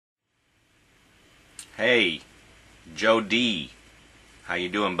Hey, Joe D. How you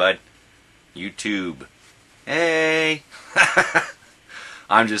doing, bud? YouTube. Hey.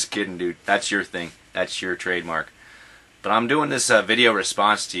 I'm just kidding, dude. That's your thing. That's your trademark. But I'm doing this video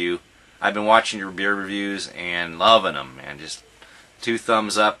response to you. I've been watching your beer reviews and loving them, man. Just 2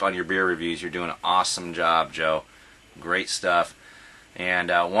 thumbs up on your beer reviews. You're doing an awesome job, Joe. Great stuff. And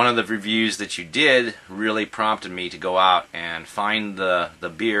one of the reviews that you did really prompted me to go out and find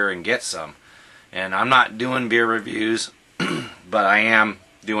the beer and get some. And I'm not doing beer reviews, but I am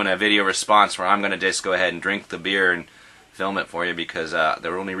doing a video response where I'm going to just go ahead and drink the beer and film it for you, because the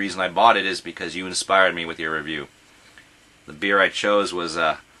only reason I bought it is because you inspired me with your review. The beer I chose was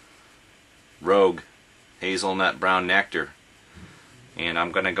Rogue Hazelnut Brown Nectar. And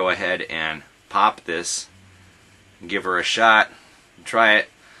I'm going to go ahead and pop this and give her a shot and try it.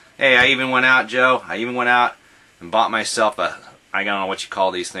 Hey, I even went out, Joe. I even went out and bought myself a, I don't know what you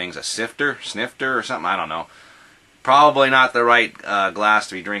call these things, a snifter or something, I don't know. Probably not the right glass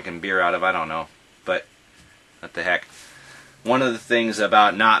to be drinking beer out of, I don't know. But what the heck. One of the things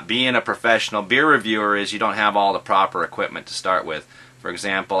about not being a professional beer reviewer is you don't have all the proper equipment to start with. For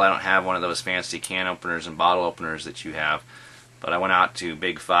example, I don't have one of those fancy can openers and bottle openers that you have. But I went out to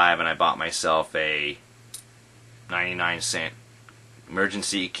Big 5 and I bought myself a 99-cent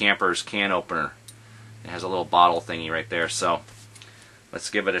emergency camper's can opener. It has a little bottle thingy right there, so let's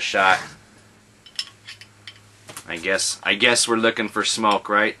give it a shot. I guess we're looking for smoke,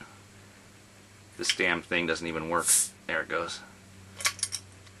 right? This damn thing doesn't even work. There it goes.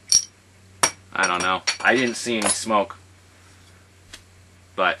 I don't know. I didn't see any smoke.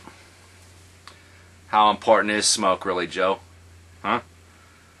 But how important is smoke really, Joe? Huh?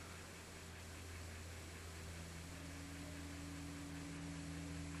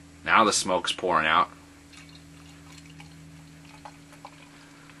 Now the smoke's pouring out.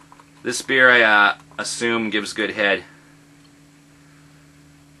 This beer I assume gives good head.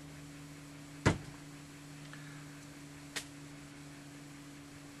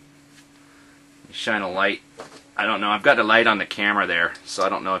 Shine a light. I don't know. I've got a light on the camera there, so I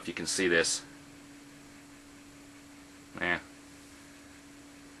don't know if you can see this. Yeah.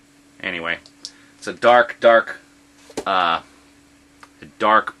 Anyway, it's a dark brown. I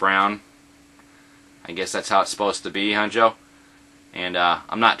guess that's how it's supposed to be, huh, Joe? And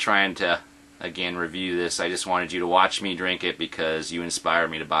I'm not trying to, again, review this. I just wanted you to watch me drink it because you inspired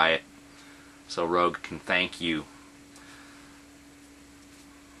me to buy it. So Rogue can thank you.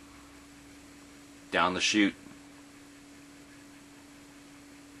 Down the chute.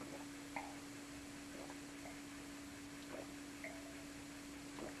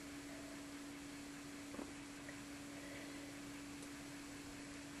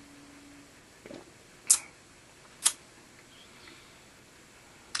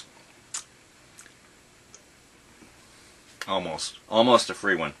 Almost a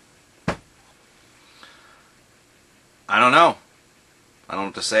free one. I don't know. I don't know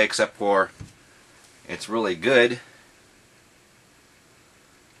what to say except for it's really good.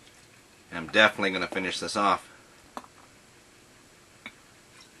 And I'm definitely going to finish this off.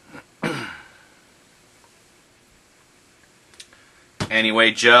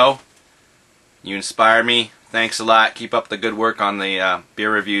 Anyway, Joe, you inspired me. Thanks a lot. Keep up the good work on the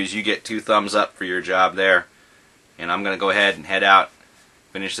beer reviews. You get 2 thumbs up for your job there. And I'm going to go ahead and head out,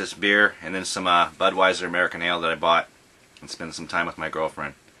 finish this beer, and then some Budweiser American Ale that I bought, and spend some time with my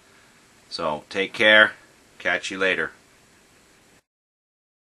girlfriend. So, take care. Catch you later.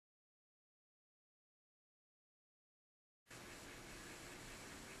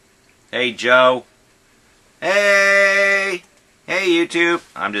 Hey, Joe. Hey! Hey, YouTube.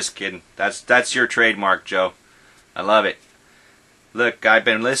 I'm just kidding. That's your trademark, Joe. I love it. Look, I've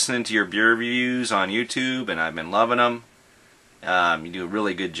been listening to your beer reviews on YouTube, and I've been loving them. You do a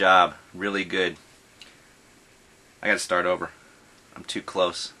really good job. Really good. I gotta start over. I'm too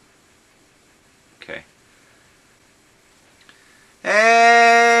close. Okay.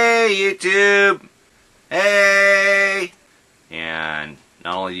 Hey, YouTube! Hey! And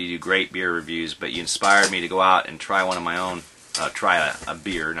not only do you do great beer reviews, but you inspired me to go out and try one of my own. Try a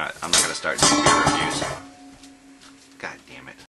beer. I'm not gonna start doing beer reviews. God damn it.